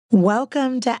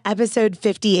Welcome to episode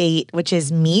 58, which is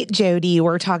Meet Jodi.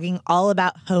 We're talking all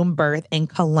about home birth in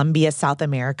Colombia, South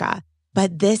America.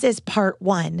 But this is part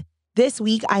one. This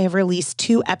week, I have released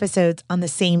 2 episodes on the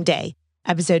same day,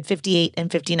 episode 58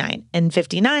 and 59. And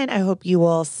 59, I hope you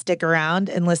will stick around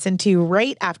and listen to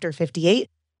right after 58,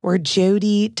 where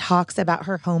Jodi talks about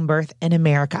her home birth in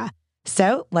America.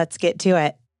 So let's get to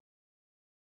it.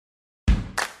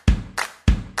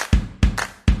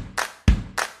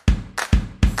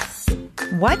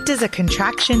 What does a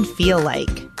contraction feel like?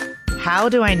 How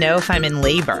do I know if I'm in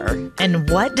labor? And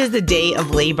what does the day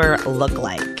of labor look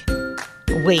like?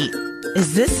 Wait,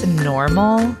 is this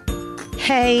normal?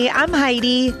 Hey, I'm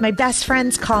Heidi. My best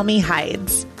friends call me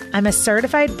Hides. I'm a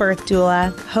certified birth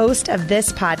doula, host of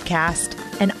this podcast,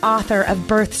 and author of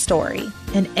Birth Story,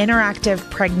 an interactive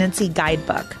pregnancy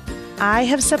guidebook. I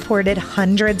have supported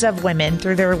hundreds of women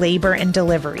through their labor and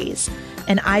deliveries,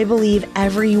 and I believe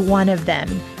every one of them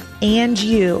and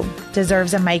you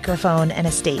deserves a microphone and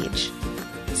a stage.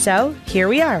 So here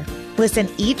we are. Listen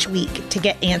each week to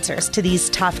get answers to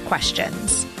these tough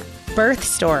questions. Birth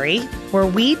Story, where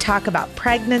we talk about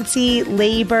pregnancy,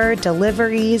 labor,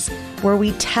 deliveries, where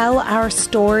we tell our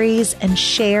stories and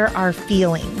share our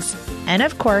feelings. And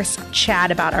of course,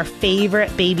 chat about our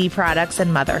favorite baby products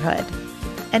and motherhood.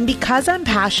 And because I'm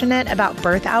passionate about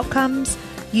birth outcomes,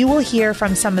 you will hear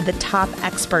from some of the top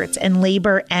experts in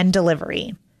labor and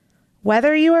delivery.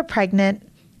 Whether you are pregnant,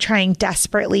 trying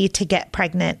desperately to get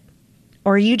pregnant,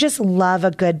 or you just love a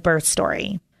good birth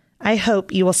story, I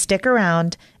hope you will stick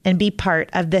around and be part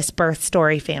of this birth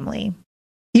story family.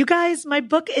 You guys, my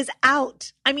book is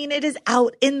out. It is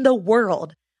out in the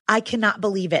world. I cannot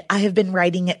believe it. I have been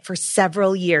writing it for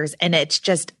several years, and it's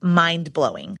just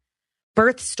mind-blowing.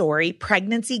 Birth Story,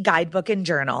 Pregnancy Guidebook and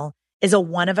Journal is a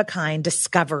one-of-a-kind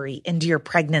discovery into your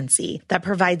pregnancy that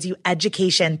provides you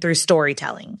education through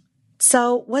storytelling.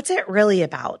 So what's it really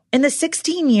about? In the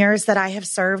 16 years that I have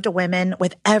served women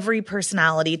with every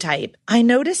personality type, I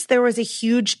noticed there was a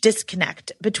huge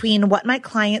disconnect between what my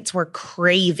clients were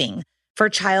craving for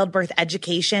childbirth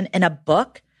education in a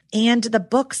book and the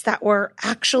books that were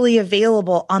actually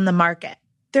available on the market.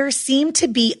 There seemed to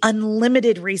be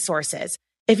unlimited resources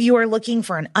if you are looking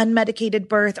for an unmedicated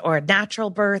birth or a natural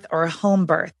birth or a home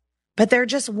birth. But there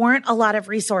just weren't a lot of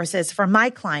resources for my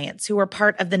clients who were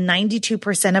part of the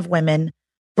 92% of women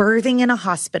birthing in a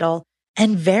hospital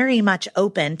and very much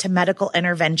open to medical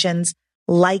interventions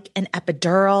like an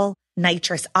epidural,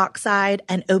 nitrous oxide,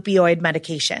 and opioid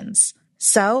medications.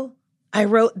 So I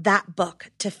wrote that book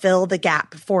to fill the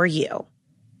gap for you.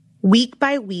 Week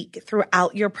by week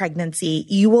throughout your pregnancy,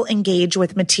 you will engage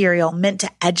with material meant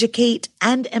to educate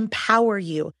and empower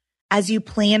you as you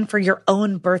plan for your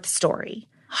own birth story.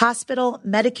 Hospital,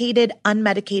 medicated,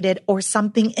 unmedicated, or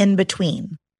something in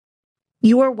between.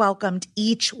 You are welcomed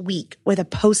each week with a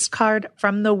postcard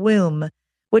from the womb,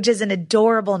 which is an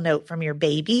adorable note from your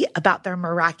baby about their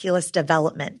miraculous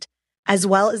development, as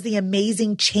well as the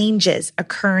amazing changes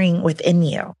occurring within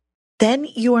you. Then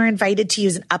you are invited to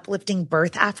use an uplifting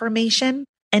birth affirmation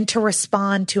and to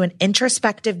respond to an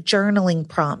introspective journaling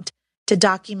prompt to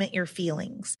document your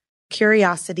feelings,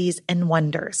 curiosities, and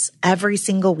wonders every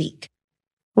single week.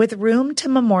 With room to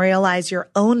memorialize your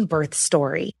own birth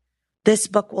story, this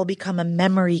book will become a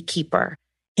memory keeper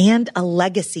and a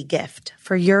legacy gift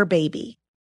for your baby.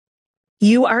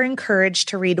 You are encouraged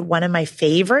to read one of my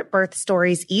favorite birth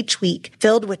stories each week,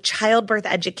 filled with childbirth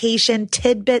education,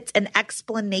 tidbits, and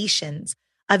explanations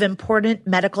of important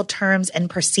medical terms and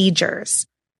procedures.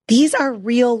 These are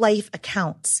real-life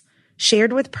accounts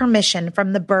shared with permission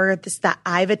from the births that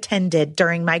I've attended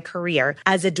during my career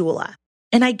as a doula.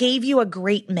 And I gave you a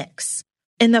great mix.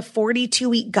 In the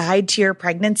 42-week guide to your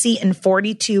pregnancy and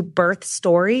 42 birth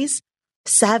stories,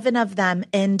 7 of them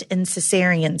end in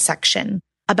cesarean section.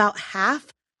 About half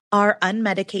are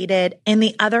unmedicated and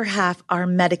the other half are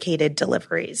medicated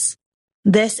deliveries.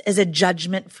 This is a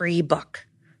judgment-free book.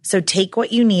 So take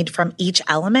what you need from each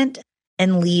element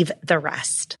and leave the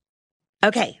rest.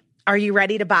 Okay, are you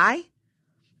ready to buy?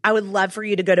 I would love for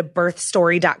you to go to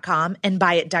birthstory.com and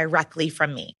buy it directly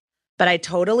from me. But I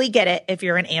totally get it if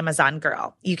you're an Amazon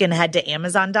girl. You can head to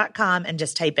Amazon.com and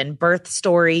just type in Birth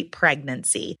Story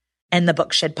Pregnancy, and the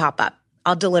book should pop up.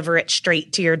 I'll deliver it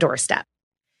straight to your doorstep.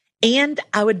 And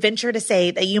I would venture to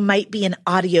say that you might be an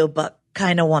audiobook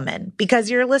kind of woman because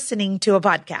you're listening to a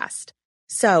podcast.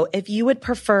 So if you would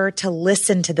prefer to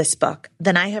listen to this book,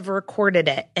 then I have recorded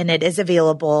it and it is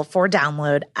available for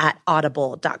download at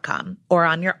audible.com or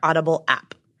on your Audible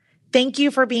app. Thank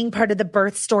you for being part of the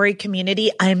Birth Story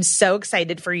community. I am so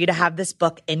excited for you to have this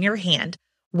book in your hand.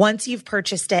 once you've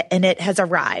purchased it and it has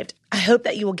arrived. I hope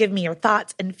that you will give me your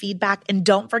thoughts and feedback. And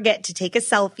don't forget to take a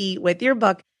selfie with your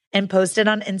book and post it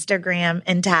on Instagram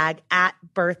and tag at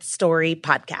Birth Story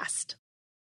Podcast.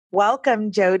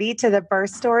 Welcome, Jodi, to the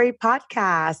Birth Story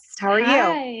Podcast. How are you?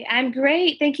 Hi, I'm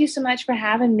great. Thank you so much for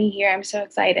having me here. I'm so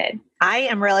excited. I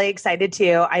am really excited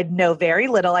too. I know very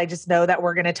little. I just know that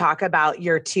we're going to talk about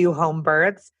your 2 home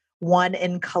births, one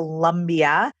in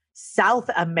Colombia, South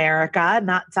America,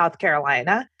 not South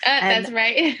Carolina. That's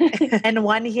right. And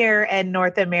one here in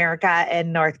North America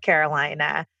in North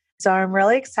Carolina. So I'm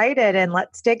really excited, and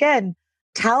let's dig in.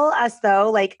 Tell us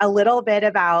though, like a little bit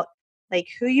about like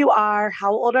who you are,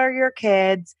 how old are your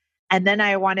kids? And then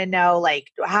I want to know, like,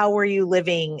 how were you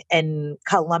living in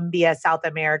Colombia, South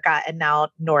America, and now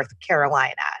North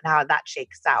Carolina, and how that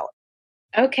shakes out?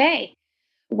 Okay.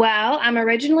 Well, I'm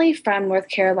originally from North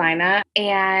Carolina,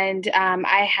 and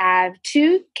I have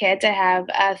 2 kids. I have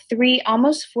a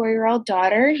almost 4-year-old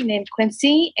daughter named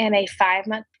Quincy and a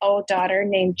 5-month-old daughter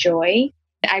named Joy.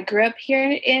 I grew up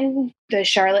here in the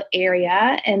Charlotte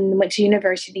area and went to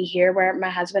university here where my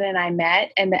husband and I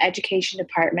met in the education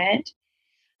department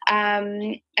at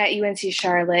UNC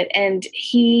Charlotte. And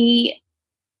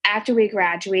after we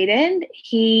graduated,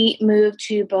 he moved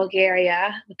to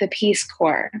Bulgaria with the Peace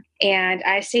Corps. And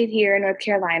I stayed here in North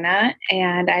Carolina,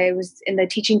 and I was in the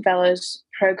Teaching Fellows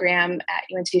program at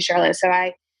UNC Charlotte. So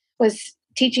I was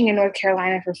teaching in North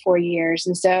Carolina for 4 years.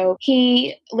 And so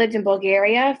he lived in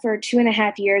Bulgaria for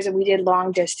 2.5 years, and we did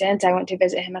long distance. I went to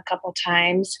visit him a couple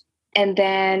times. And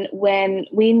then when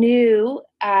we knew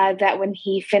that when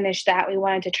he finished that, we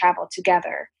wanted to travel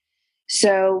together.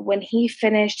 So when he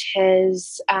finished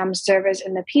his service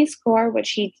in the Peace Corps,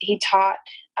 which he taught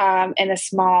in a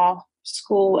small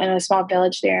school in a small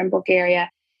village there in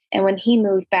Bulgaria, and when he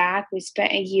moved back, we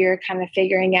spent a year kind of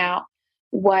figuring out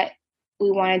what we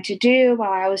wanted to do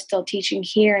while I was still teaching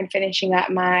here and finishing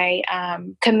up my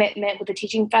commitment with the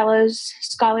Teaching Fellows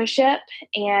Scholarship.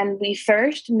 And we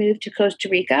first moved to Costa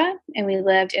Rica, and we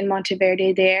lived in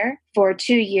Monteverde there for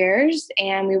 2 years,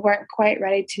 and we weren't quite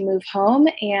ready to move home.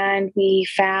 And we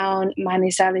found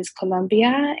Manizales,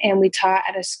 Colombia, and we taught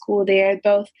at a school there.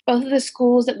 Both of the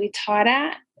schools that we taught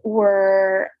at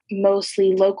were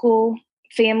mostly local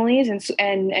families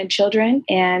and children,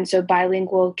 and so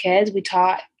bilingual kids. We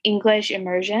taught English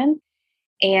immersion,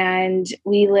 and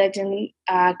we lived in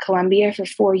Colombia for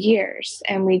 4 years,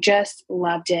 and we just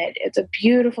loved it. It's a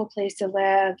beautiful place to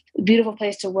live, a beautiful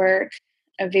place to work,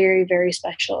 a very, very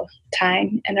special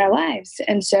time in our lives.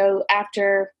 And so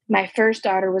after my first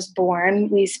daughter was born,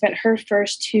 we spent her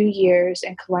first 2 years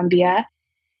in Colombia,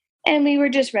 and we were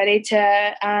just ready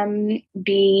to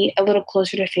be a little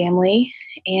closer to family,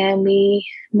 and we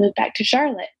moved back to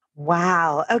Charlotte.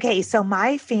 Wow. Okay. So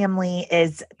my family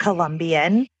is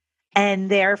Colombian, and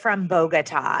they're from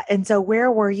Bogota. And so where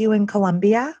were you in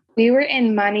Colombia? We were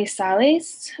in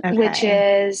Manizales, which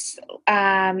is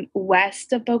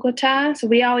west of Bogota. So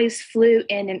we always flew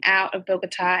in and out of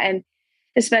Bogota, and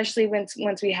especially once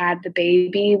we had the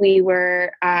baby, we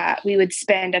would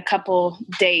spend a couple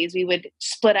days. We would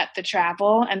split up the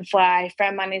travel and fly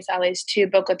from Manizales to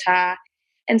Bogota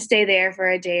and stay there for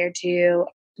a day or two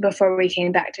before we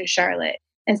came back to Charlotte.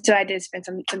 And so I did spend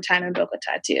some time in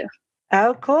Bogota too.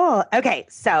 Oh, cool. Okay.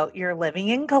 So you're living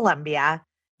in Colombia,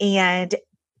 and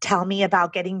tell me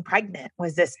about getting pregnant.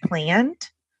 Was this planned?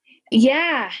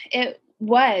 Yeah, it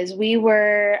was. We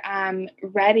were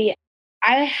ready.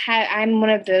 I'm one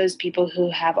of those people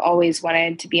who have always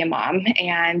wanted to be a mom,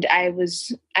 and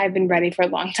I've been ready for a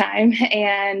long time.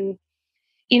 And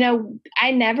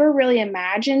I never really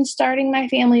imagined starting my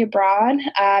family abroad.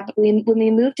 But when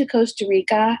we moved to Costa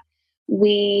Rica,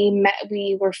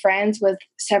 we were friends with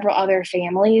several other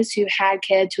families who had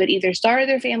kids who had either started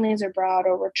their families abroad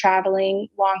or were traveling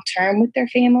long term with their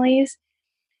families.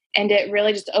 And it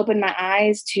really just opened my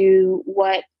eyes to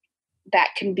what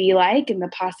that can be like and the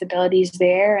possibilities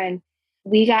there. And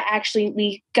we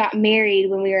got married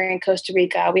when we were in Costa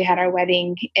Rica. We had our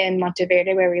wedding in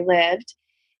Monteverde where we lived.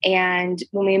 And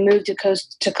when we moved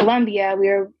to Colombia, we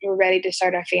were ready to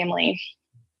start our family.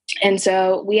 And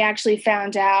so we actually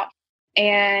found out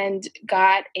and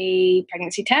got a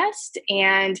pregnancy test,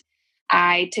 and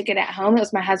I took it at home. It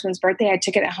was my husband's birthday. I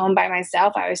took it at home by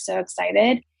myself. I was so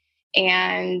excited.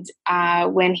 And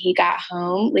when he got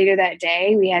home later that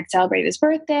day, we had celebrated his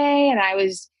birthday, and I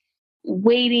was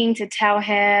waiting to tell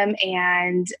him.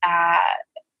 And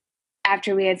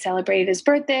after we had celebrated his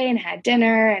birthday and had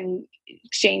dinner and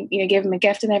give him a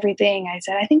gift and everything, I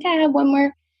said, I think I have one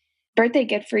more birthday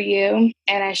gift for you.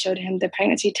 And I showed him the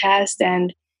pregnancy test,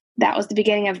 and that was the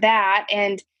beginning of that.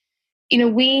 And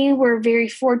we were very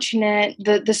fortunate.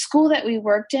 The school that we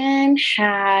worked in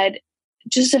had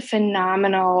just a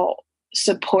phenomenal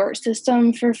support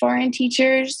system for foreign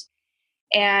teachers.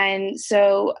 And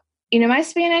so, my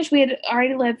Spanish, we had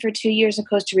already lived for 2 years in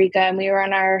Costa Rica, and we were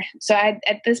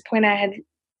at this point,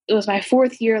 it was my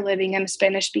fourth year living in a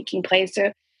Spanish speaking place.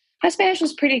 So my Spanish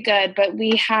was pretty good, but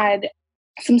we had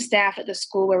some staff at the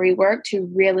school where we worked who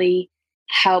really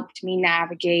helped me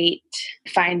navigate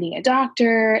finding a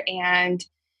doctor and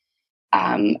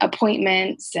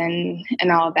appointments and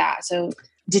all of that. So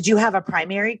did you have a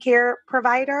primary care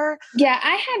provider? yeah,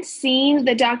 I had seen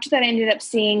the doctor that I ended up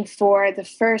seeing for the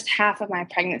first half of my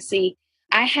pregnancy.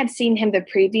 I had seen him the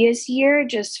previous year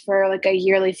just for like a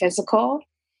yearly physical,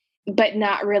 but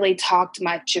not really talked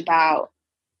much about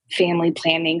family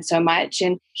planning so much.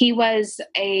 And he was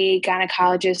a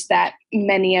gynecologist that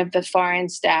many of the foreign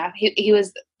staff, he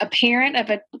was a parent of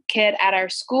a kid at our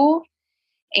school,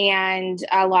 and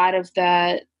a lot of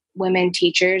the women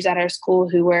teachers at our school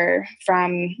who were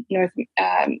from North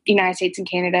United States and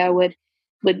Canada would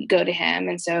go to him,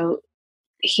 and so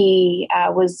he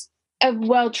was a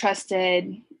well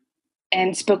trusted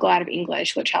and spoke a lot of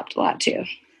English, which helped a lot too.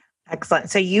 Excellent.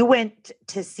 So you went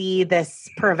to see this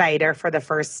provider for the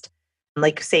first,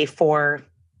 like, say, 4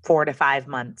 to 5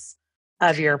 months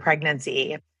of your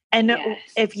pregnancy. And Yes.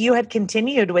 if you had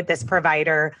continued with this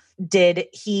provider, did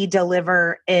he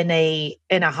deliver in a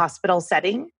hospital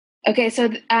setting? Okay, so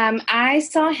I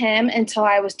saw him until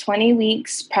I was 20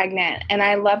 weeks pregnant, and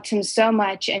I loved him so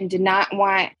much and did not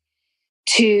want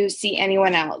to see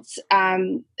anyone else.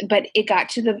 But it got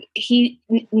to he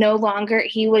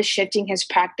was shifting his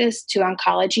practice to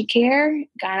oncology care,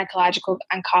 gynecological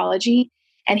oncology,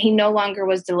 and he no longer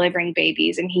was delivering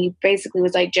babies. And he basically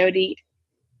was like, Jodi,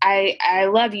 I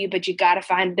love you, but you got to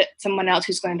find someone else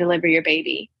who's going to deliver your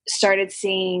baby. Started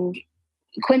seeing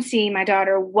Quincy, my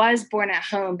daughter, was born at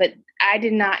home, but I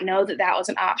did not know that that was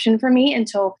an option for me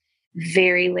until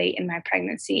very late in my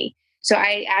pregnancy. So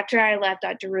after I left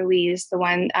Dr. Ruiz, the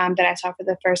one that I saw for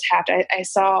the first half, I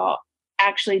saw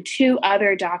actually two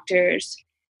other doctors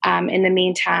in the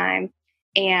meantime,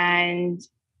 and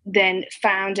then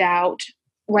found out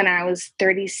when I was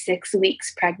 36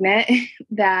 weeks pregnant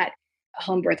that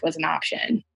home birth was an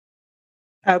option.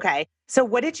 Okay. So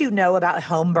what did you know about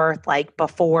home birth like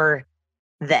before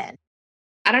then?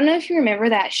 I don't know if you remember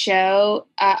that show,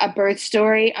 A Birth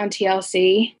Story on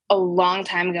TLC, a long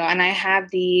time ago. And I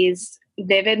have these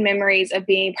vivid memories of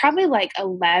being probably like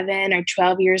 11 or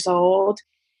 12 years old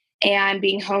and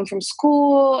being home from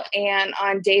school and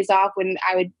on days off when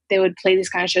they would play these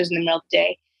kind of shows in the middle of the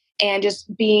day, and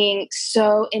just being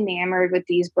so enamored with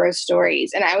these birth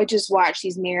stories. And I would just watch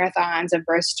these marathons of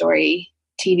birth story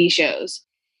TV shows.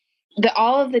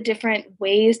 All of the different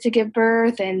ways to give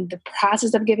birth and the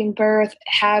process of giving birth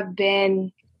have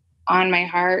been on my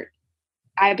heart.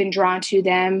 I've been drawn to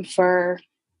them for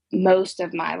most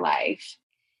of my life.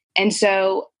 And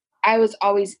so I was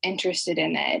always interested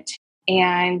in it.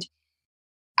 And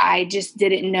I just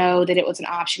didn't know that it was an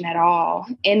option at all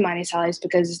in Monticello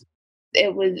because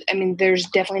there's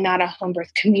definitely not a home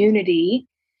birth community.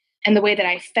 And the way that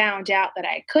I found out that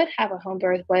I could have a home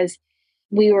birth was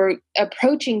we were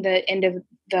approaching the end of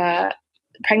the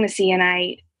pregnancy, and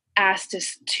I asked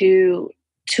us to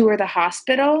tour the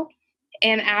hospital.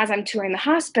 And as I'm touring the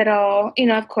hospital,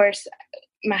 of course,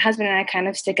 my husband and I kind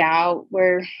of stick out.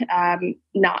 We're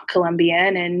not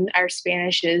Colombian, and our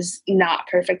Spanish is not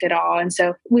perfect at all. And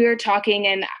so we were talking,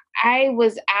 and I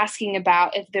was asking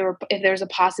about if there was a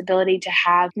possibility to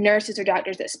have nurses or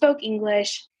doctors that spoke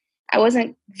English. I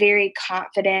wasn't very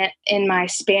confident in my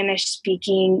Spanish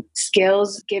speaking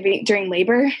skills during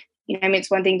labor.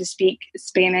 It's one thing to speak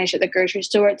Spanish at the grocery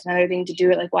store. It's another thing to do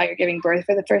it like while you're giving birth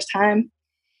for the first time.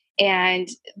 And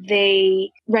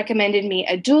they recommended me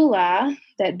a doula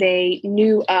that they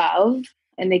knew of,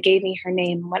 and they gave me her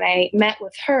name. When I met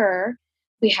with her,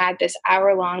 we had this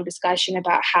hour-long discussion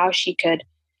about how she could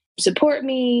support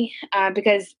me,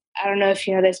 because I don't know if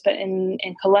you know this, but in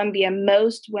Colombia,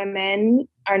 most women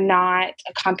are not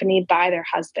accompanied by their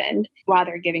husband while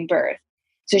they're giving birth.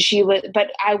 So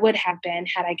but I would have been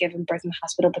had I given birth in the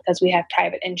hospital because we have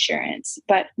private insurance,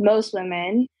 but most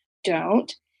women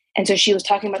don't. And so she was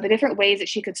talking about the different ways that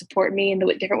she could support me and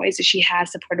the different ways that she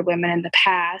has supported women in the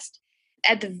past.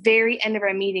 At the very end of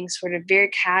our meeting, sort of very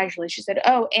casually, she said,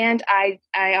 "Oh, and I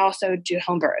also do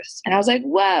home births." And I was like,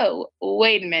 "Whoa,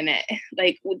 wait a minute.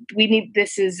 Like,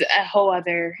 this is a whole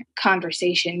other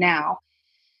conversation now."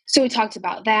 So we talked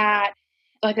about that.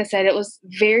 Like I said, it was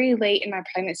very late in my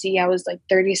pregnancy. I was like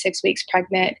 36 weeks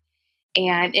pregnant.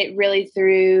 And it really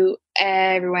threw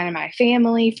everyone in my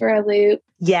family for a loop.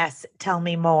 Yes. Tell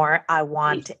me more. I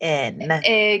want in.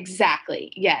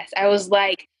 Exactly. Yes. I was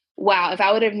like, wow, if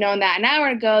I would have known that an hour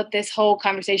ago, this whole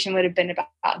conversation would have been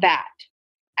about that.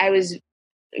 I was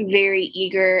very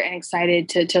eager and excited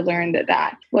to learn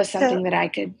that was So something that I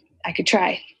could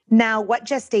try. now, what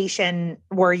gestation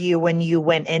were you when you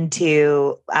went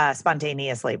into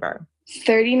spontaneous labor?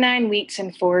 39 weeks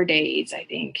and 4 days, I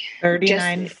think.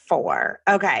 39, 4.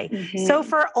 Okay. So Mhm.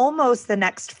 for almost the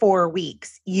next 4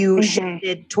 weeks, you Mhm.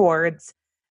 shifted towards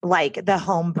like the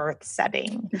home birth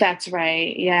setting. That's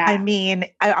right. I Yeah. mean,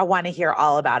 I want to hear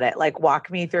all about it. Like, walk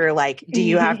me through, like, do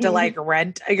you have to like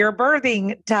rent your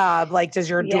birthing tub? Like, does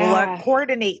your doula Yeah.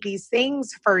 coordinate these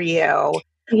things for you?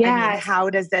 I mean, Yes. how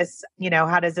does this,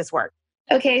 how does this work?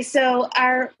 Okay, so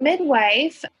our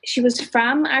midwife, she was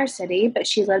from our city, but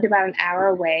she lived about an hour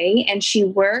away, and she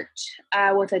worked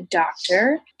with a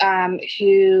doctor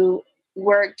who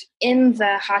worked in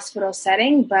the hospital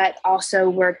setting, but also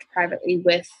worked privately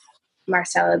with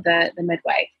Marcella, the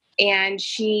midwife. And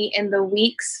she, in the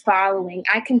weeks following,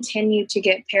 I continued to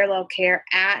get parallel care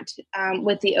at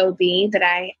with the OB that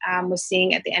I was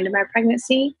seeing at the end of my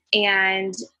pregnancy,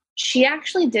 and she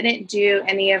actually didn't do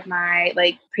any of my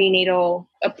like prenatal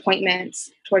appointments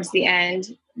towards the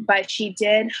end, but she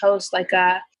did host like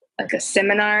a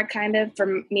seminar kind of for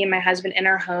me and my husband in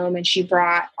our home, and she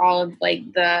brought all of like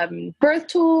the birth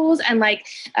tools and like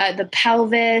the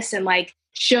pelvis, and like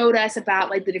showed us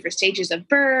about like the different stages of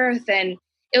birth. And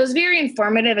it was very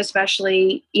informative,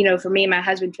 especially for me and my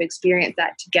husband to experience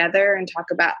that together and talk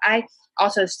about. I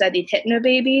also studied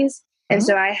hypnobabies, and Mhm.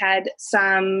 so I had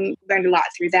learned a lot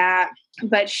through that.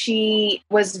 But she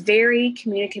was very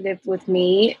communicative with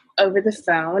me over the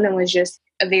phone and was just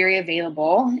very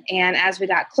available. And as we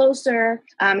got closer,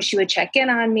 she would check in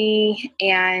on me,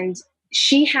 and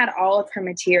she had all of her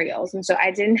materials. And so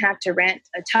I didn't have to rent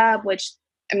a tub, which,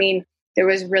 I mean, there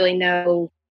was really no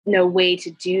way to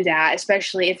do that,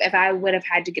 especially if I would have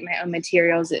had to get my own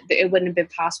materials. It wouldn't have been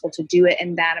possible to do it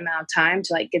in that amount of time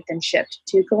to like get them shipped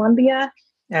to Colombia.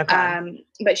 Okay.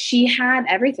 But she had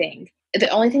everything. The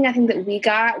only thing I think that we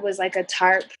got was like a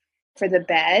tarp for the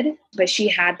bed, but she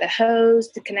had the hose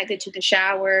to connect it to the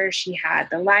shower. She had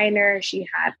the liner. She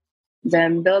had the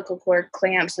umbilical cord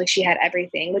clamps. Like she had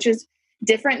everything, which was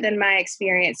different than my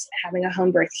experience having a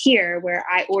home birth here, where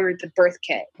I ordered the birth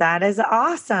kit. That is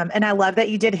awesome. And I love that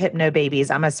you did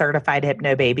hypnobabies. I'm a certified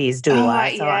hypnobabies Oh,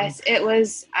 doula. So I'm yes, it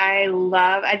was.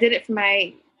 I did it for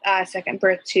my second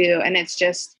birth too, and it's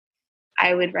just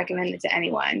I would recommend it to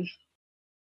anyone.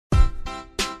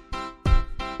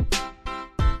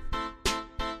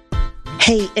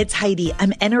 Hey, it's Heidi.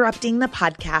 I'm interrupting the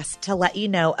podcast to let you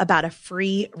know about a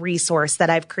free resource that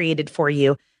I've created for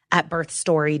you at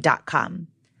birthstory.com.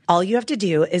 All you have to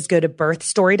do is go to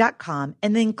birthstory.com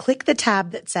and then click the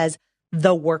tab that says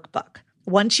the workbook.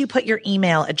 Once you put your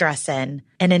email address in,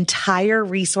 an entire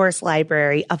resource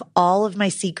library of all of my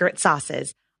secret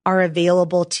sauces are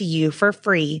available to you for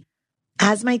free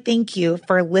as my thank you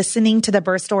for listening to the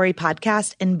Birth Story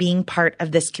podcast and being part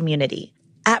of this community.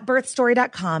 At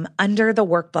birthstory.com, under the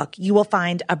workbook, you will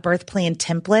find a birth plan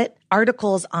template,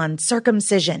 articles on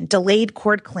circumcision, delayed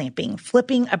cord clamping,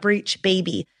 flipping a breech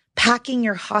baby, packing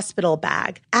your hospital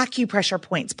bag, acupressure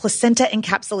points, placenta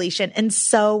encapsulation, and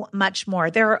so much more.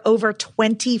 There are over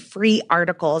 20 free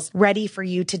articles ready for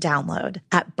you to download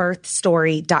at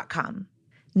birthstory.com.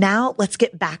 Now let's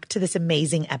get back to this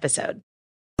amazing episode.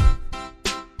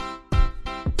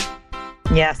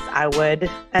 Yes, I would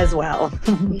as well.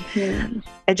 Mm-hmm.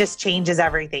 It just changes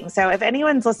everything. So if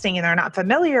anyone's listening and they're not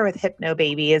familiar with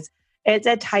hypnobabies, it's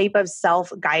a type of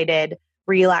self-guided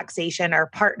relaxation or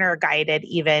partner-guided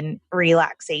even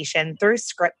relaxation through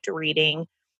script reading.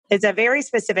 It's a very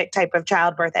specific type of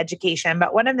childbirth education.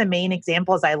 But one of the main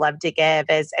examples I love to give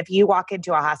is if you walk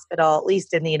into a hospital, at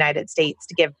least in the United States,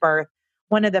 to give birth,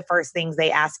 one of the first things they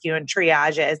ask you in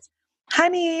triage is,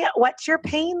 honey, what's your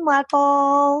pain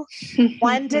level?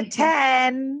 1 to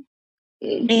 10.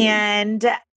 Mm-hmm. And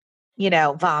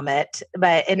vomit.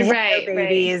 But in Right, right.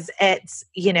 hypnobabies, it's,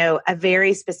 a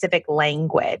very specific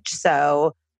language.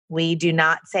 So we do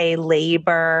not say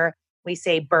labor. We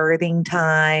say birthing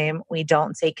time. We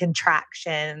don't say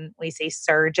contraction. We say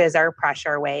surges or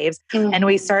pressure waves. And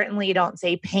we Mm-hmm. certainly don't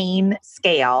say pain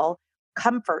scale,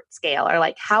 comfort scale, or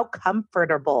like how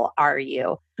comfortable are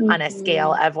you on a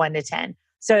scale Mm-hmm. of 1 to 10.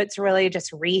 So it's really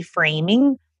just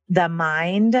reframing the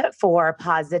mind for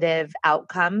positive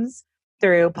outcomes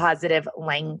through positive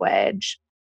language.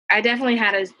 I definitely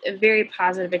had a very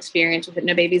positive experience with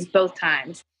hypnobabies both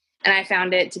times. And I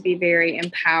found it to be very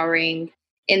empowering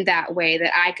in that way,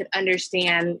 that I could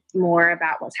understand more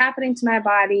about what's happening to my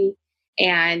body.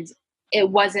 And it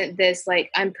wasn't this like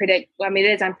unpredictable. I mean,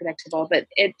 it is unpredictable, but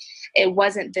it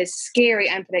wasn't this scary,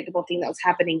 unpredictable thing that was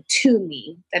happening to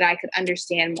me, that I could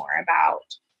understand more about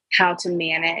how to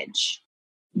manage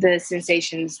the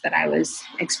sensations that I was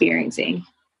experiencing.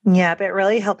 Yeah, but it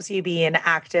really helps you be an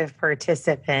active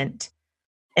participant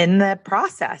in the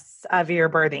process of your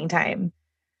birthing time.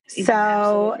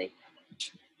 So Absolutely.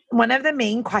 one of the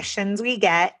main questions we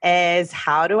get is,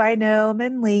 how do I know I'm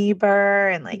in labor?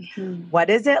 And like, what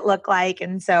does it look like?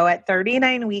 And so at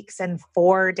 39 weeks and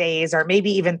 4 days, or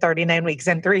maybe even 39 weeks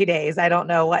and 3 days, I don't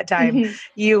know what time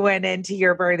you went into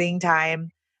your birthing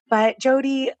time. But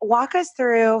Jodi, walk us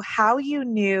through how you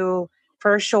knew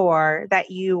for sure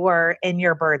that you were in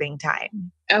your birthing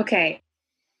time. Okay.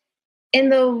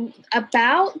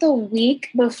 About the week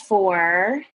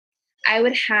before, I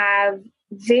would have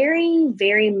very,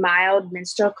 very mild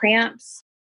menstrual cramps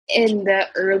in the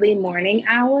early morning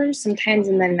hours, sometimes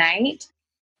in the night.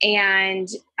 And,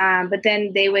 but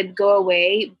then they would go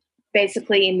away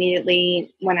basically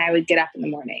immediately when I would get up in the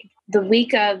morning. The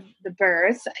week of the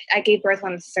birth, I gave birth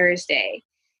on a Thursday.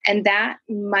 And that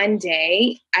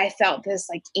Monday, I felt this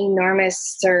like enormous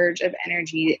surge of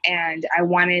energy. And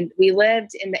we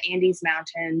lived in the Andes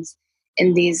Mountains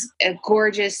in a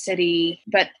gorgeous city,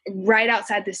 but right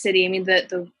outside the city, I mean,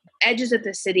 the edges of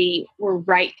the city were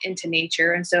right into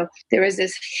nature. And so there was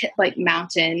this like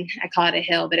mountain, I call it a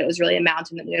hill, but it was really a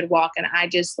mountain that we would walk. And I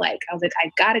was like,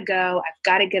 I gotta go, I've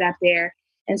got to get up there.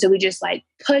 And so we just like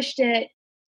pushed it.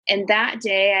 And that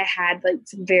day I had like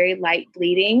some very light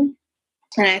bleeding.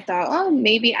 And I thought, oh,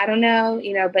 maybe, I don't know,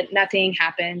 but nothing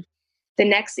happened. The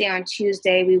next day on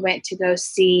Tuesday, we went to go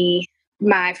see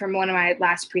from one of my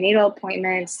last prenatal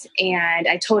appointments. And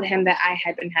I told him that I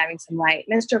had been having some light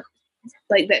menstrual,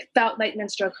 like that felt like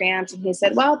menstrual cramps. And he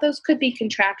said, well, those could be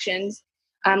contractions.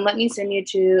 Let me send you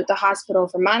to the hospital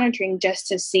for monitoring just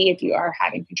to see if you are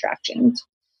having contractions.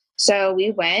 So we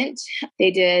went,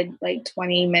 they did like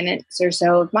 20 minutes or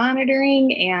so of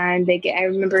monitoring. And I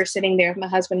remember sitting there with my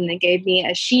husband and they gave me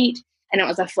a sheet and it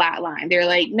was a flat line. They're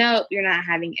like, nope, you're not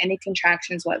having any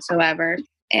contractions whatsoever.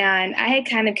 And I had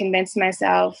kind of convinced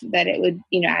myself that it would,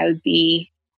 I would be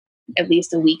at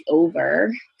least a week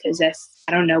over, because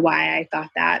I don't know why I thought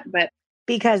that, but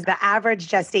because the average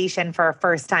gestation for a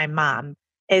first-time mom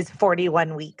is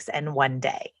 41 weeks and 1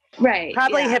 day. Right.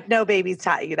 Probably yeah. Hypno Babies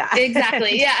taught you that.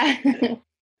 Exactly. Yeah.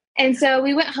 And so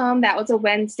we went home. That was a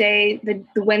Wednesday,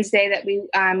 the Wednesday that we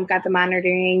got the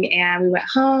monitoring, and we went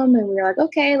home and we were like,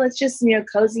 okay, let's just,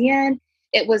 cozy in.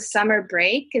 It was summer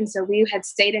break. And so we had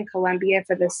stayed in Colombia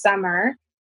for the summer,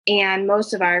 and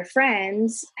most of our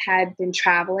friends had been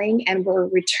traveling and were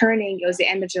returning. It was the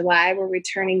end of July. We're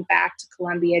returning back to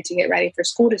Colombia to get ready for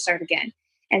school to start again.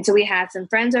 And so we had some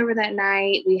friends over that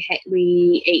night.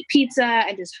 We ate pizza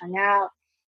and just hung out.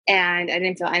 And I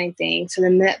didn't feel anything. So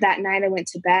then that night I went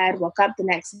to bed, woke up the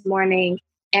next morning,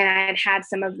 and I had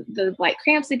some of the like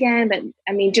cramps again, but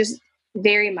I mean, just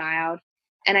very mild.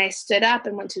 And I stood up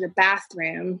and went to the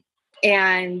bathroom.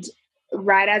 And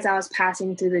right as I was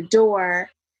passing through the door,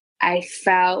 I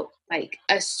felt like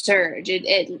a surge.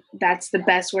 That's the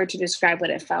best word to describe what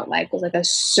it felt like. It was like a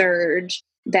surge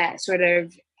that sort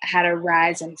of had a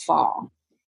rise and fall.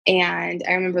 And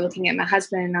I remember looking at my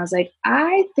husband and I was like,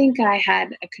 I think I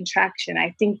had a contraction.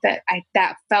 I think that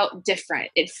that felt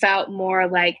different. It felt more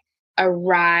like a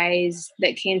rise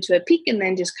that came to a peak and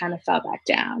then just kind of fell back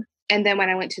down. And then when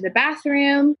I went to the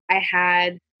bathroom, I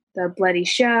had the bloody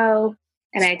show,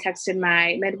 and I texted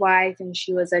my midwife and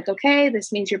she was like, okay,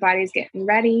 this means your body's getting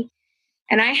ready.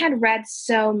 And I had read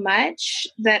so much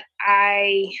that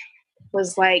I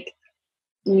was like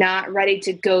not ready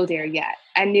to go there yet.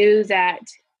 I knew that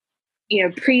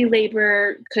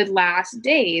pre-labor could last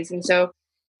days. And so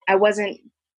I wasn't,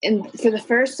 and for the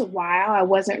first while, I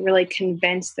wasn't really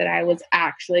convinced that I was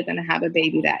actually going to have a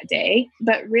baby that day.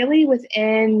 But really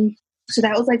so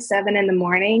that was like 7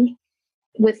 a.m.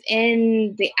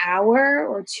 Within the hour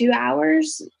or 2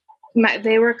 hours,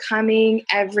 they were coming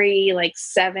every like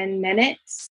 7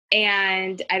 minutes.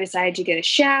 And I decided to get a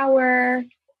shower.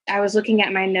 I was looking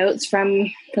at my notes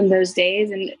from those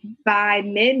days. And by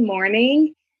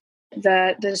mid-morning,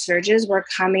 the surges were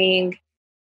coming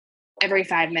every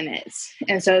 5 minutes.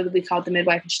 And so we called the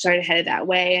midwife and she started headed that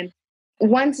way. And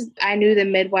once I knew the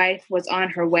midwife was on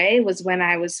her way was when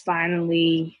I was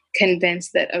finally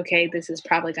convinced that, okay, this is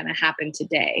probably going to happen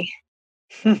today.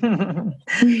 Oh,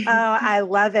 I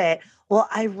love it. Well,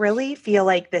 I really feel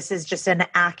like this is just an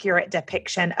accurate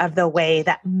depiction of the way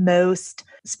that most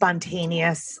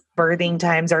spontaneous birthing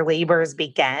times or labors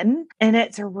begin. And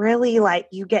it's really like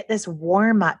you get this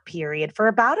warm up period for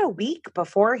about a week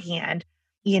beforehand.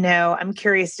 I'm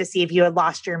curious to see if you had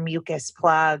lost your mucus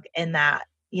plug in that,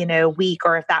 week,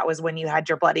 or if that was when you had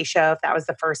your bloody show, if that was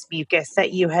the first mucus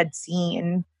that you had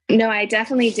seen. No, I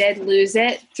definitely did lose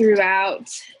it throughout.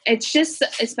 It's just,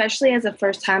 especially as a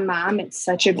first time mom, it's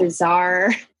such a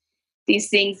bizarre, these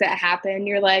things that happen.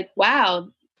 You're like, wow,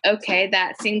 okay,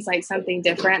 that seems like something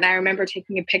different. I remember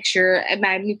taking a picture, and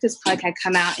my mucus plug had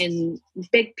come out in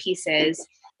big pieces.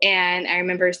 And I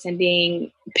remember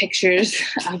sending pictures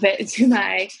of it to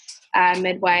my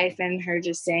midwife, and her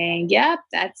just saying, yep,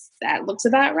 that looks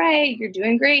about right. You're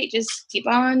doing great. Just keep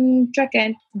on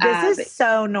trucking. This is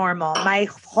so normal. My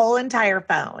whole entire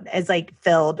phone is like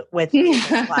filled with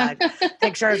mucus plug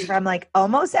pictures from like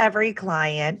almost every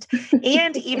client.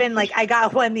 And even like I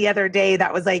got one the other day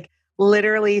that was like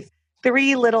literally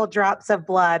 3 little drops of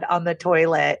blood on the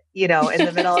toilet, in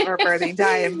the middle of her birthing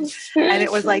time. And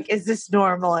it was like, is this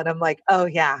normal? And I'm like, oh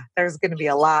yeah, there's going to be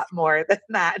a lot more than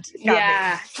that coming.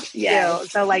 Yeah.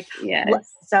 Yes. So like,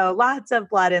 yes. So lots of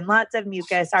blood and lots of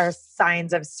mucus are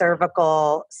signs of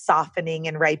cervical softening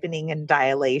and ripening and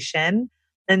dilation.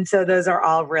 And so those are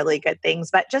all really good things.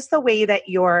 But just the way that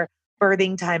your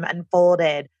birthing time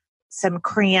unfolded, some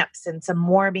cramps and some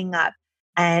warming up,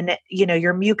 and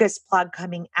your mucus plug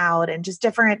coming out, and just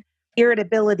different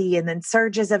irritability, and then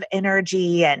surges of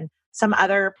energy, and some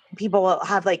other people will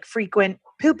have like frequent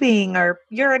pooping or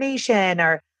urination,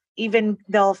 or even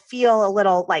they'll feel a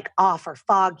little like off or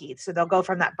foggy. So they'll go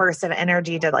from that burst of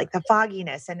energy to like the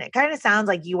fogginess. And it kind of sounds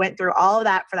like you went through all of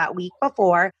that for that week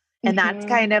before. And that's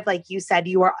kind of like you said,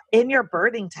 you were in your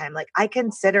birthing time. Like I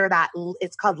consider that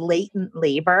it's called latent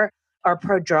labor or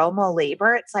prodromal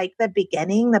labor. It's like the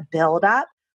beginning, the buildup.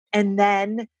 And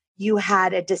then you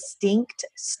had a distinct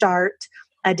start,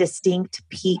 a distinct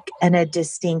peak, and a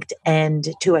distinct end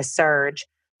to a surge.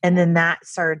 And then that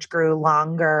surge grew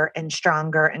longer and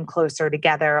stronger and closer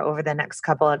together over the next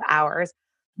couple of hours.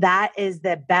 That is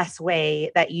the best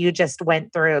way that you just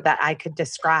went through that I could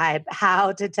describe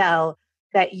how to tell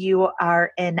that you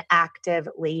are in active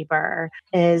labor,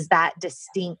 is that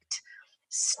distinct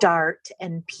start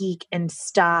and peak and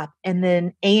stop. And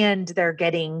they're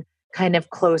getting kind of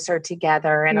closer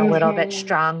together and a little bit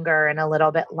stronger and a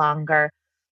little bit longer.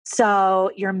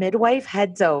 So your midwife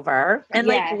heads over and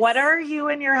like, what are you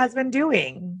and your husband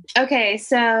doing? Okay.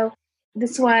 So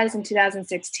this was in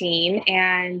 2016,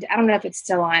 and I don't know if it's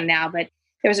still on now, but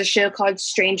there was a show called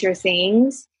Stranger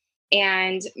Things,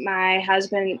 and my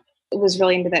husband was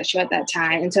really into that show at that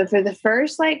time. And so for the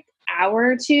first like hour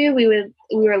or two, we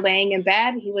were laying in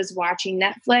bed, he was watching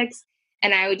Netflix,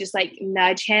 and I would just like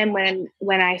nudge him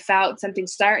when I felt something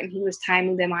start, and he was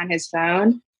timing them on his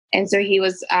phone. And so he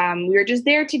was, we were just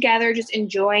there together, just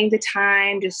enjoying the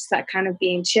time, just like kind of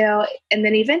being chill. And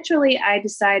then eventually I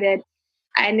decided,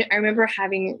 I remember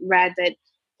having read that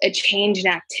a change in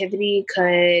activity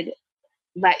could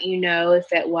let you know if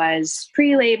it was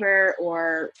pre-labor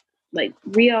or like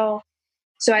real.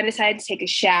 So I decided to take a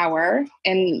shower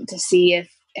and to see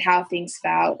how things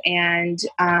felt. And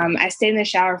I stayed in the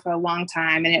shower for a long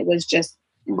time, and it was just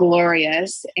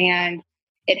glorious. And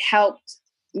it helped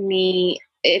me.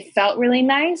 It felt really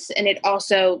nice. And it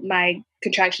also, my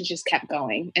contractions just kept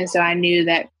going. And so I knew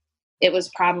that it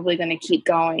was probably going to keep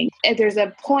going. And there's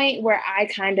a point where I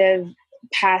kind of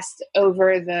passed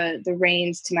over the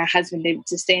reins to my husband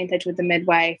to stay in touch with the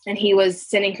midwife. And he was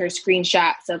sending her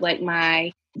screenshots of like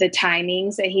the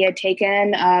timings that he had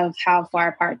taken of how far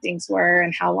apart things were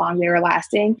and how long they were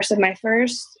lasting. So my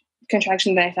first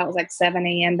contraction that I felt was like 7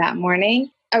 a.m. that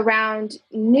morning. Around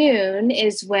noon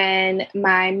is when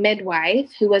my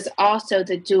midwife, who was also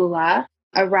the doula,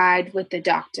 arrived with the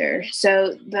doctor.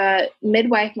 So the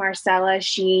midwife, Marcella,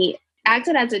 she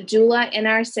acted as a doula in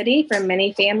our city for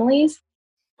many families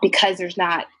because there's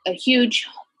not a huge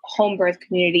home birth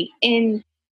community in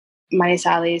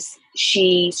Manizales.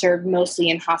 She served mostly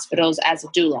in hospitals as a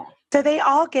doula. So they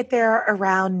all get there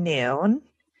around noon.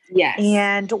 Yes.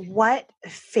 And what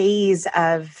phase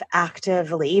of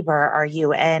active labor are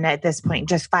you in at this point,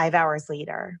 just 5 hours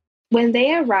later? When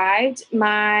they arrived,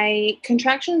 my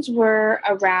contractions were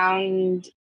around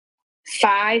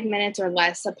 5 minutes or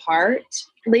less apart.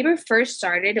 Labor first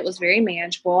started, it was very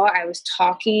manageable. I was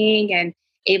talking and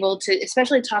able to,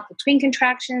 especially talk between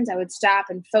contractions. I would stop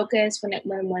and focus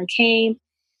when one came.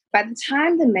 By the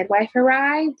time the midwife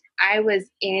arrived, I was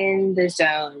in the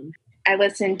zone. I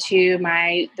listened to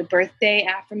the birthday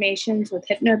affirmations with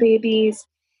hypnobabies,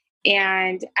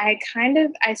 And I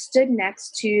stood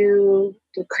next to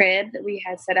the crib that we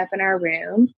had set up in our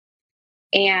room.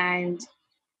 And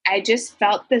I just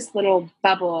felt this little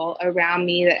bubble around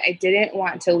me that I didn't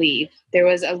want to leave. There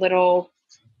was a little,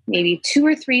 maybe 2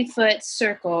 or 3 foot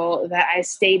circle that I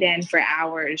stayed in for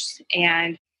hours.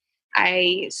 And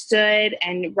I stood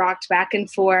and rocked back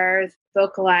and forth,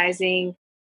 vocalizing.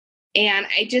 And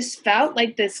I just felt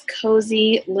like this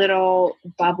cozy little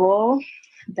bubble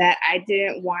that I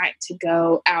didn't want to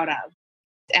go out of.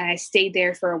 And I stayed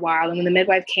there for a while. And when the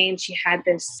midwife came, she had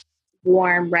this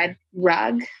warm red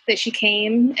rug that she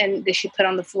came and that she put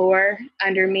on the floor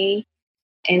under me.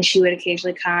 And she would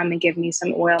occasionally come and give me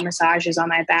some oil massages on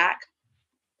my back.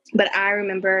 But I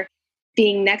remember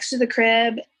being next to the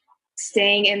crib,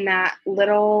 staying in that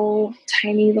little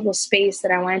tiny little space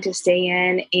that I wanted to stay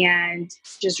in and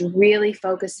just really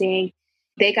focusing.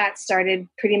 They got started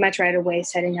pretty much right away,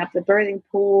 setting up the birthing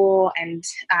pool and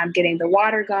getting the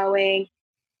water going.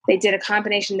 They did a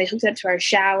combination. They hooked up to our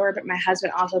shower, but my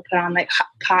husband also put on like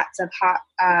pots of hot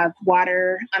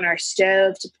water on our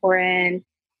stove to pour in.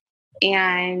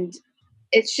 And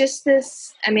it's just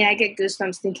this, I mean, I get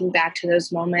goosebumps thinking back to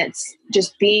those moments,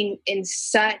 just being in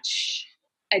such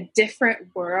a different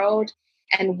world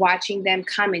and watching them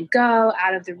come and go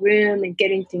out of the room and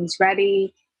getting things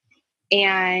ready.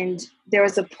 And there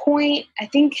was a point, I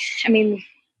mean,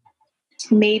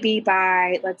 maybe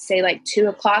by, let's say, like 2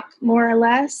 o'clock, more or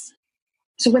less.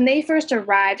 So when they first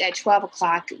arrived at 12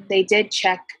 o'clock, they did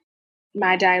check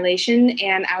my dilation,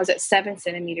 and I was at 7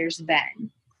 centimeters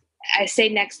then. I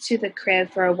stayed next to the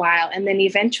crib for a while. And then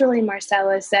eventually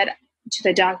Marcella said to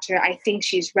the doctor, I think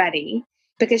she's ready.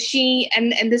 Because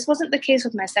and this wasn't the case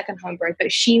with my second home birth,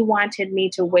 but she wanted me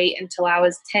to wait until I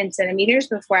was 10 centimeters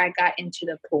before I got into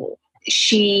the pool.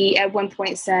 She at one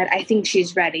point said, I think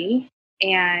she's ready.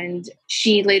 And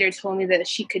she later told me that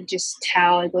she could just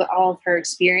tell, like, with all of her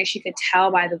experience, she could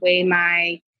tell by the way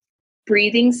my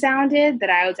breathing sounded that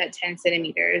I was at 10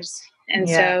 centimeters. And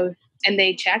so, and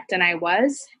they checked and I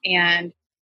was. And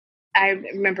I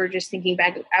remember just thinking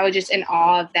back, I was just in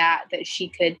awe of that she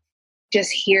could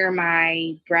just hear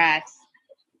my breath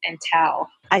and tell.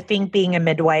 I think being a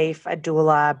midwife, a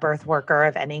doula, birth worker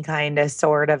of any kind is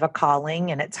sort of a calling,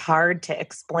 and it's hard to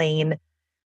explain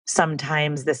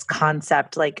sometimes this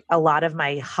concept. Like a lot of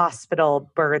my hospital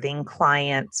birthing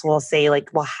clients will say, like,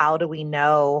 well, how do we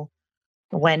know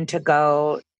when to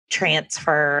go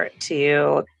transfer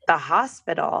to the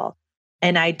hospital?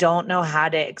 And I don't know how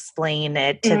to explain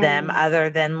it to them other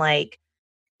than, like,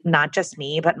 not just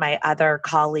me, but my other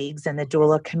colleagues in the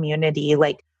doula community.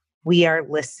 Like, we are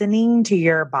listening to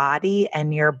your body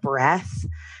and your breath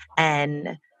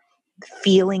and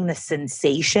feeling the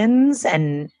sensations.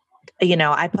 And,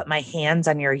 I put my hands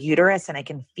on your uterus and I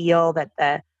can feel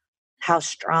how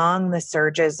strong the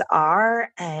surges are.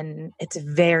 And it's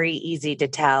very easy to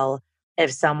tell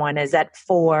if someone is at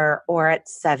 4 or at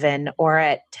 7 or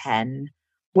at 10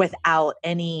 without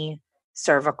any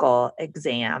cervical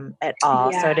exam at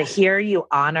all. Yeah. So to hear you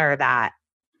honor that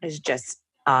is just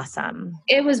awesome.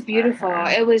 It was beautiful.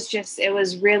 It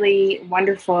was really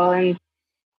wonderful. And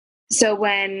so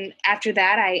after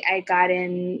that, I got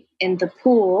in the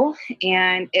pool,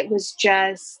 and it was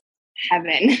just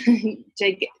heaven.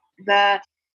 The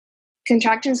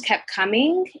contractions kept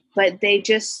coming, but it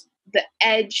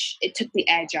took the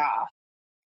edge off.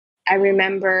 I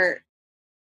remember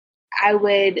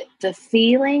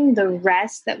the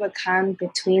rest that would come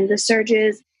between the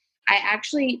surges, I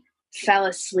actually fell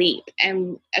asleep.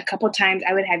 And a couple times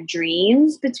I would have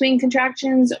dreams between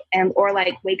contractions or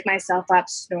like wake myself up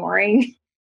snoring.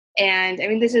 And I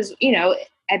mean, this is,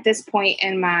 at this point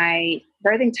in my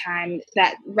birthing time,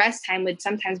 that rest time would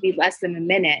sometimes be less than a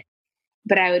minute,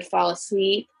 but I would fall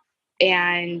asleep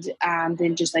and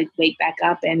then just like wake back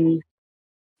up and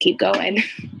keep going.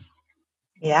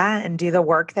 Yeah, and do the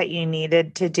work that you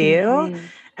needed to do. Mm-hmm.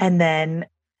 And then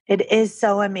it is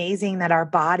so amazing that our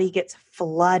body gets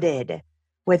flooded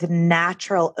with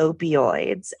natural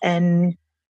opioids. And,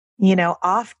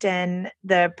 often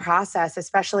the process,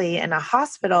 especially in a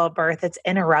hospital birth, it's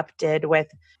interrupted with,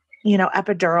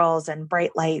 epidurals and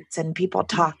bright lights and people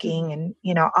talking and,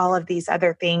 all of these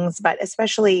other things. But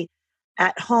especially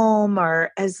at home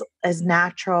or as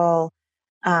natural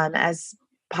as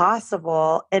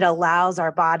possible, it allows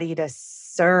our body to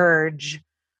surge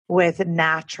with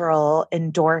natural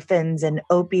endorphins and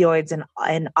opioids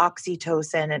and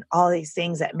oxytocin and all these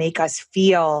things that make us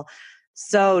feel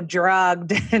so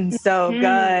drugged and so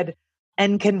good,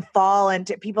 and can fall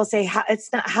into, people say,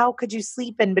 how could you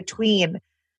sleep in between?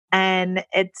 And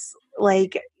it's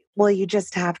like, well, you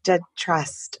just have to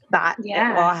trust that it will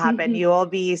Yeah. happen. You will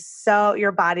be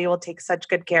your body will take such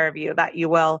good care of you that you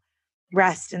will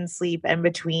rest and sleep in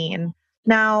between.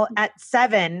 Now, at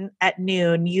 7 at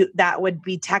noon, that would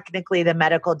be technically the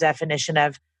medical definition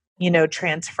of,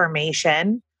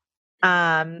 transformation,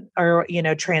 or,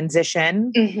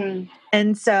 transition. hmm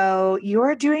And so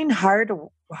you're doing hard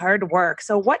work.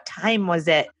 So what time was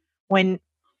it when,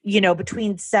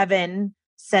 between 7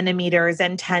 centimeters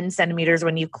and 10 centimeters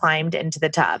when you climbed into the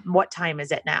tub? What time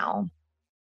is it now?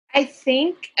 I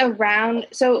think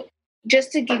so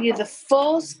just to give you the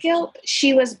full scope,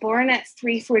 she was born at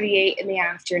 3:48 in the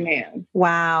afternoon.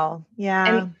 Wow. And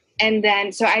Yeah. and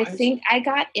then so I think I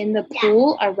got in the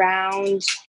pool around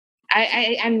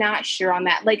I'm not sure on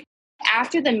that. Like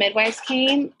after the midwives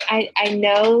came, I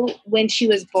know when she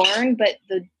was born, but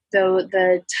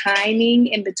the timing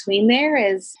in between there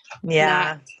is not,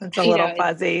 Yeah. It's a you little know,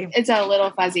 fuzzy. it's a little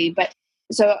fuzzy. But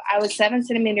so I was 7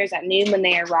 centimeters at noon when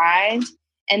they arrived.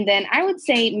 And then I would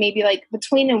say maybe like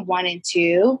between 1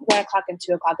 o'clock and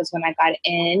 2 o'clock is when I got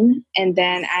in. And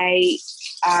then I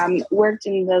worked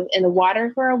in the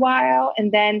water for a while.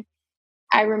 And then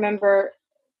I remember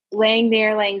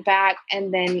laying back,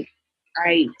 and then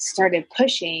I started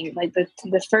pushing. Like the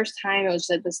first time, it was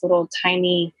like this little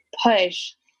tiny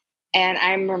push, and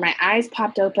I remember my eyes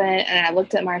popped open, and I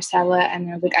looked at Marcella, and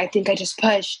I was like, I think I just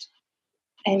pushed,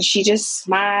 and she just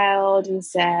smiled and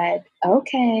said,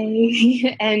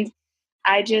 "Okay," and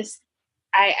I just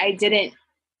I didn't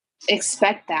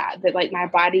expect that like my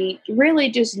body really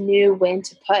just knew when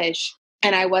to push,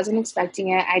 and I wasn't expecting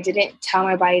it. I didn't tell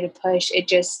my body to push; it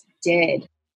just did.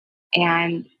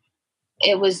 And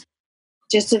it was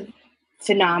just a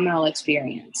phenomenal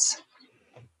experience.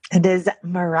 It is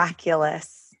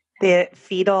miraculous. The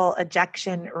fetal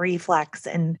ejection reflex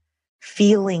and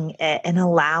feeling it and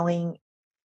allowing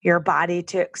your body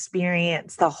to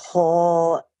experience the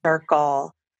whole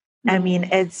circle. I mean,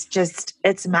 Mm.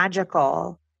 it's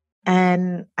magical.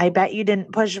 And I bet you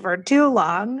didn't push for too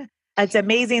long. It's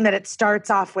amazing that it starts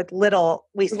off with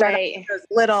we start off Right. with those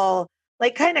little,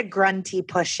 like kind of grunty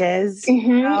pushes, I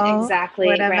would Exactly.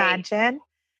 Right. imagine.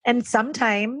 And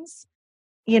sometimes,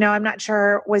 I'm not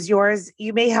sure, was yours,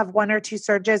 you may have one or two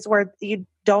surges where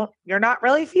you're not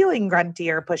really feeling grunty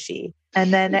or pushy.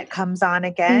 And then it comes on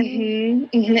again.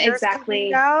 Did yours come and Exactly.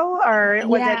 go, or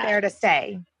was it Yeah. there to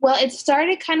stay? Well, it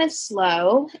started kind of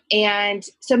slow, and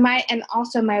so my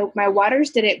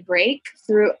waters didn't break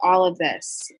through all of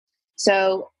this.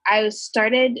 So I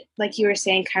started, like you were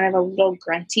saying, kind of a little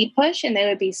grunty push, and they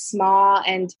would be small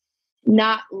and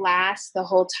not last the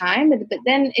whole time. But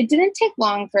then it didn't take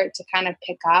long for it to kind of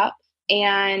pick up,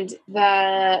 and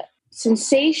the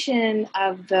sensation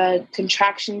of the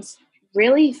contractions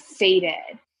really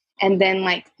faded, and then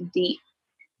like the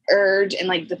urge and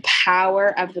like the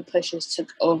power of the pushes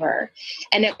took over.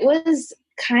 And it was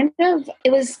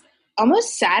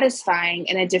almost satisfying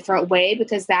in a different way,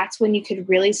 because that's when you could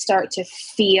really start to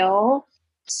feel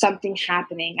something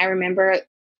happening. I remember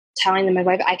telling the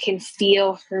midwife, I can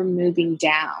feel her moving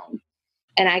down.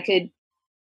 And I could,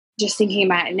 just thinking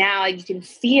about it now, like you can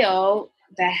feel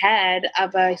the head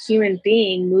of a human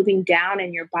being moving down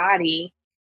in your body.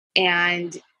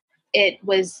 And it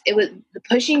was the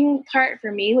pushing part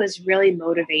for me was really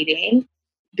motivating,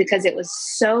 because it was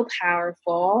so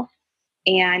powerful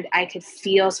and I could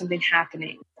feel something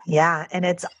happening. Yeah. And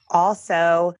it's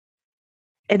also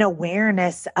an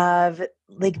awareness of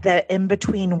like the in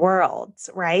between worlds,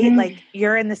 right? Mm. Like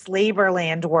you're in this labor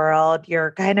land world.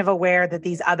 You're kind of aware that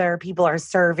these other people are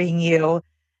serving you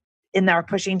in our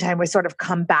pushing time. We sort of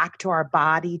come back to our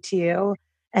body too.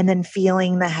 And then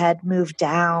feeling the head move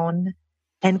down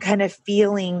and kind of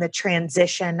feeling the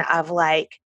transition of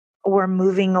like, we're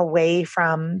moving away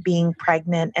from being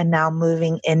pregnant and now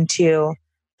moving into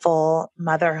full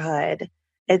motherhood.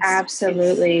 It's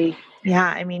Absolutely. yeah,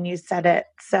 I mean, you said it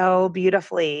so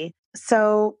beautifully.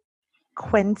 So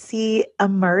Quincy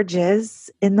emerges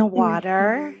in the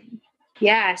water. Mhm.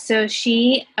 Yeah. So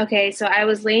I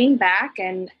was laying back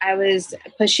and I was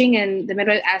pushing, and the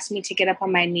midwife asked me to get up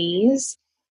on my knees.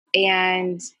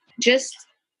 And just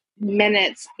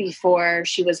minutes before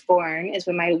she was born is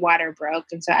when my water broke.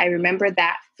 And so I remember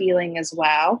that feeling as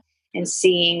well, and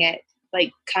seeing it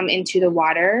like come into the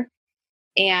water.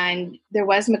 And there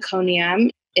was meconium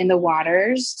in the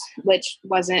waters, which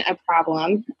wasn't a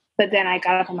problem. But then I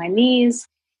got up on my knees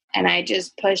and I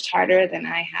just pushed harder than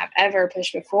I have ever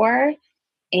pushed before.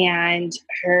 And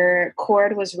her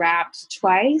cord was wrapped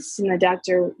twice, and the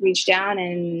doctor reached down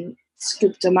and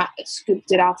scooped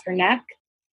it off her neck.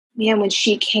 Man, when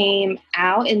she came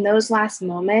out in those last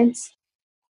moments,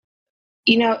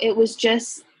 it was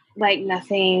just like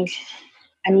nothing.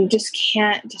 I mean, just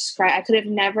can't describe. I could have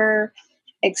never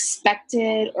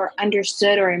expected or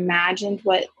understood or imagined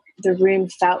what the room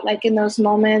felt like in those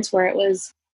moments where it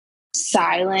was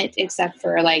silent except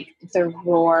for like the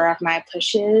roar of my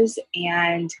pushes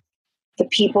and the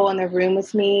people in the room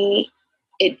with me.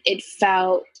 It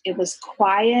felt, it was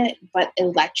quiet but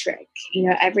electric. You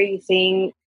know,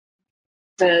 everything,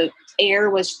 the air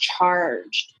was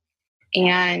charged,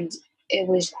 and it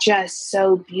was just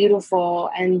so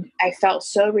beautiful. And I felt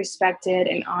so respected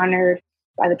and honored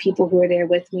by the people who were there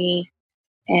with me.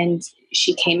 And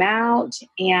she came out,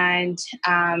 and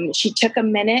she took a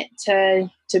minute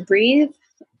to breathe.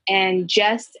 And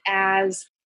just as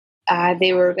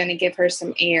they were going to give her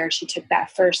some air, she took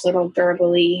that first little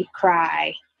gurgly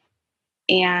cry.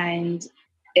 And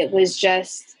it was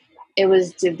just, it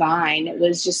was divine. It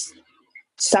was just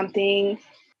something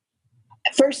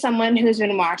for someone who's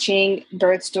been watching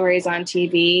birth stories on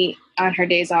TV on her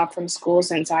days off from school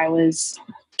since I was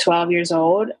 12 years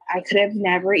old. I could have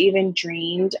never even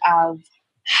dreamed of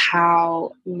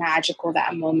how magical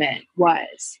that moment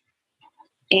was.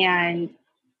 And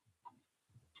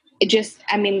it just,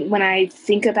 I mean, when I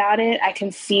think about it, I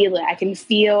can feel it. I can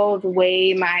feel the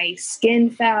way my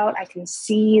skin felt. I can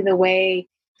see the way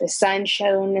the sun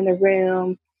shone in the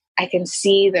room. I can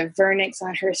see the vernix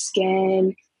on her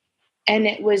skin. And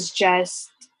it was just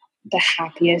the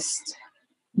happiest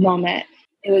moment.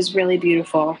 It was really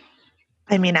beautiful.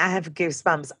 I mean, I have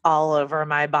goosebumps all over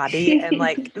my body and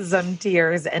like some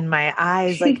tears in my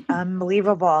eyes, like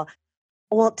unbelievable.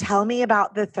 Well, tell me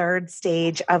about the third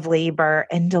stage of labor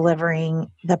and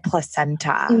delivering the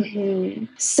placenta.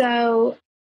 So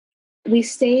I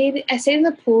stayed in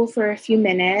the pool for a few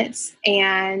minutes,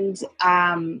 and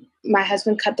my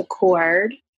husband cut the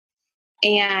cord,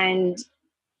 and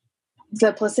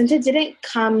the placenta didn't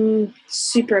come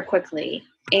super quickly.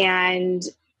 And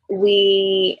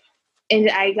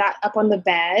I got up on the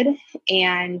bed,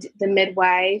 and the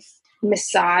midwife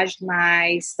massaged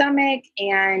my stomach.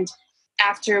 And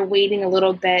after waiting a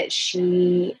little bit,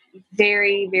 she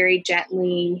very, very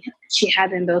gently, she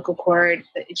had the umbilical cord,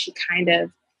 but she kind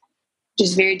of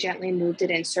just very gently moved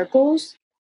it in circles.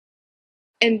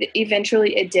 And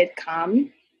eventually it did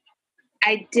come.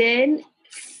 I did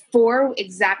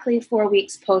exactly 4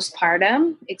 weeks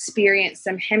postpartum experience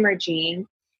some hemorrhaging,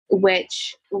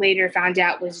 which later found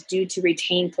out was due to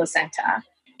retained placenta.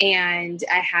 And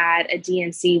I had a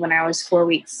DNC when I was 4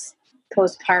 weeks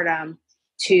postpartum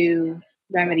to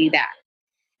remedy that.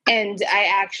 And I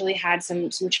actually had some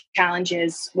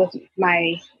challenges with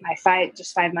my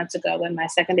 5 months ago when my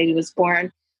second baby was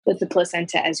born with the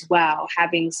placenta as well,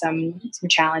 having some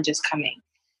challenges coming.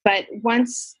 But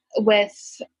once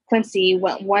with Quincy,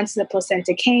 once the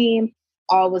placenta came,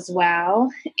 all was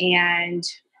well, and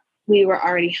we were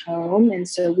already home. And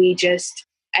so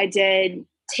I did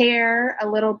tear a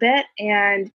little bit,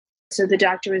 and so the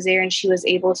doctor was there and she was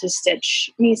able to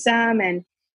stitch me some, and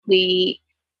we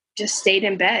just stayed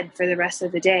in bed for the rest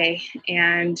of the day.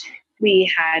 And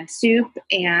we had soup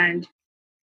and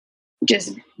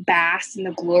just basked in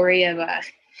the glory of a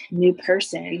new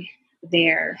person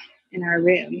there in our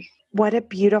room. What a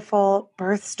beautiful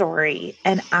birth story.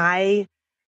 And I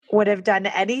would have done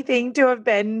anything to have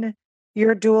been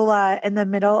your doula in the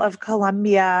middle of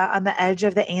Colombia on the edge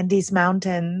of the Andes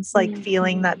Mountains, like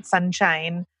feeling that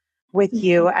sunshine with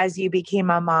you as you became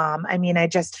a mom. I mean, I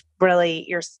just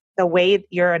really, the way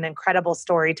you're an incredible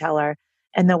storyteller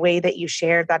and the way that you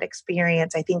shared that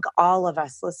experience, I think all of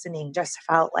us listening just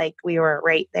felt like we were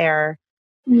right there,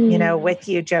 with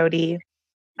you, Jodi.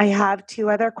 I have two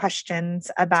other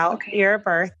questions about your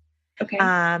birth. Okay.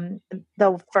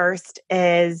 The first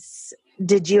is,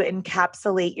 did you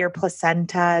encapsulate your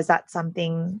placenta? Is that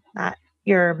something that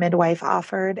your midwife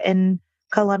offered in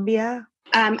Colombia?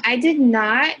 I did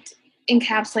not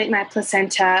encapsulate my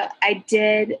placenta. I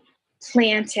did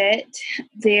plant it.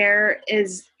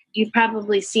 You've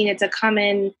probably seen, it's a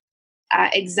common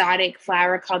exotic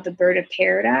flower called the bird of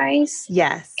paradise.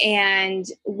 Yes. And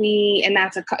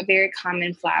that's a very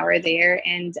common flower there.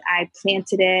 And I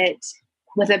planted it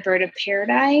with a bird of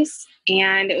paradise,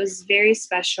 and it was very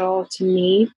special to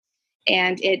me.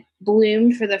 And it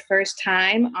bloomed for the first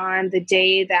time on the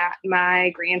day that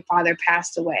my grandfather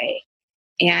passed away.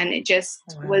 And it just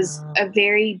was a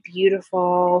very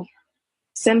beautiful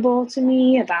symbol to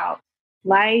me about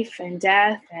life and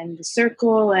death and the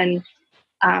circle. And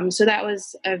so that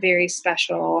was a very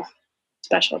special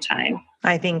time.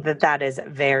 I think that is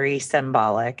very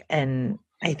symbolic. And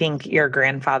I think your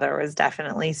grandfather was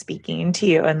definitely speaking to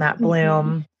you in that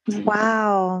bloom.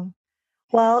 Wow.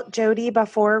 Well, Jodi,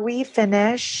 before we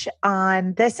finish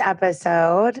on this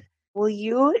episode, will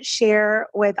you share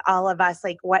with all of us,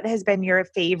 like, what has been your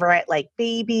favorite, like,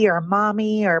 baby or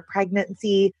mommy or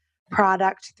pregnancy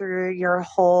product through your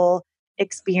whole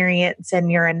experience and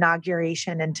your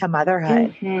inauguration into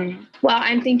motherhood? Well,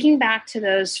 I'm thinking back to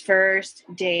those first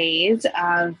days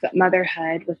of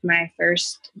motherhood with my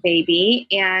first baby.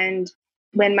 And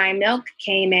when my milk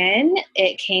came in,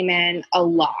 it came in a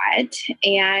lot.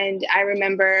 And I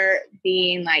remember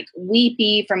being like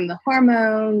weepy from the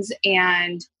hormones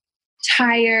and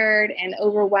tired and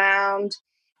overwhelmed.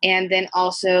 And then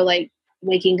also like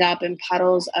waking up in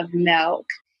puddles of milk.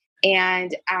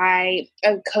 And a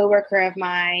coworker of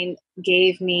mine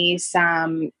gave me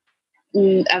some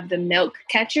of the milk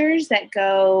catchers that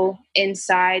go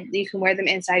inside. You can wear them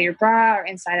inside your bra or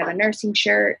inside of a nursing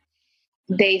shirt.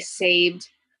 They saved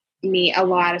me a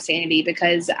lot of sanity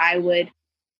because I would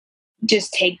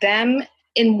just take them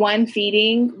in one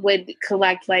feeding would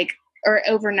collect like, or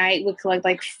overnight would collect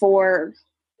like 4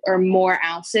 or more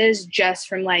ounces just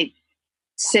from like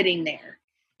sitting there.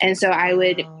 And so I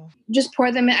would just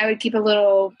pour them in. I would keep a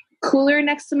little cooler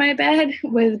next to my bed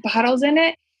with bottles in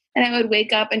it. And I would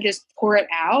wake up and just pour it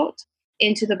out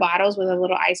into the bottles with a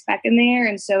little ice pack in there.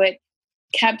 And so it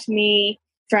kept me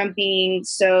from being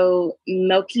so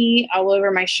milky all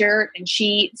over my shirt and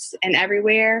sheets and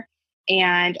everywhere.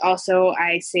 And also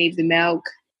I saved the milk.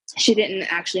 She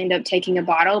didn't actually end up taking a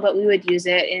bottle, but we would use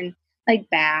it in like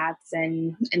baths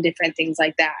and different things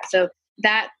like that. So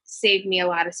that saved me a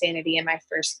lot of sanity in my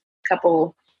first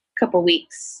couple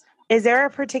weeks. Is there a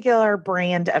particular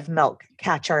brand of milk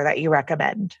catcher that you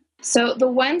recommend? So the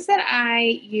ones that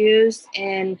I used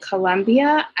in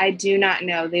Colombia, I do not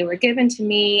know. They were given to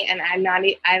me, and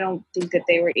I don't think that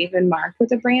they were even marked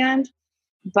with a brand.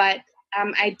 But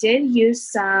I did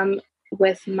use some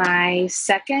with my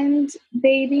second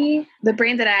baby. The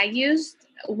brand that I used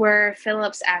were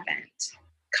Philips Avent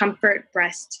Comfort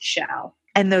Breast Shell.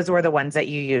 And those were the ones that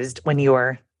you used when you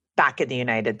were back in the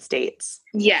United States.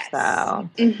 Yes. So,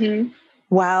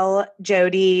 Well,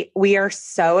 Jodi, we are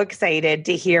so excited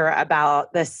to hear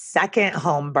about the second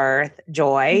home birth,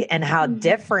 Joy, and how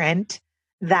different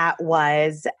that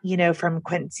was, you know, from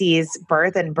Quincy's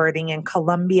birth and birthing in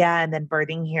Colombia and then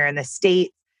birthing here in the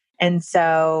States. And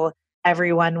so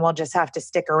everyone will just have to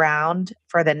stick around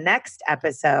for the next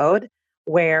episode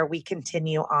where we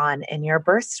continue on in your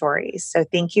birth stories. So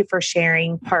thank you for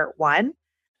sharing part 1,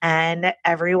 and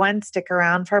everyone stick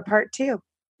around for part 2.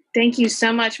 Thank you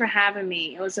so much for having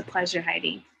me. It was a pleasure,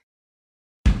 Heidi.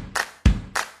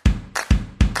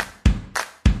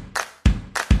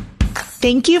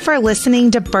 Thank you for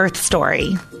listening to Birth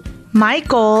Story. My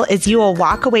goal is you will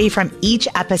walk away from each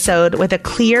episode with a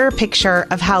clear picture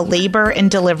of how labor and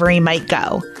delivery might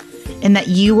go, and that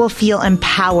you will feel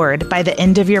empowered by the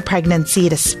end of your pregnancy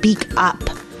to speak up,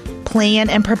 plan,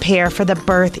 and prepare for the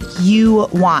birth you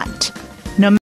want.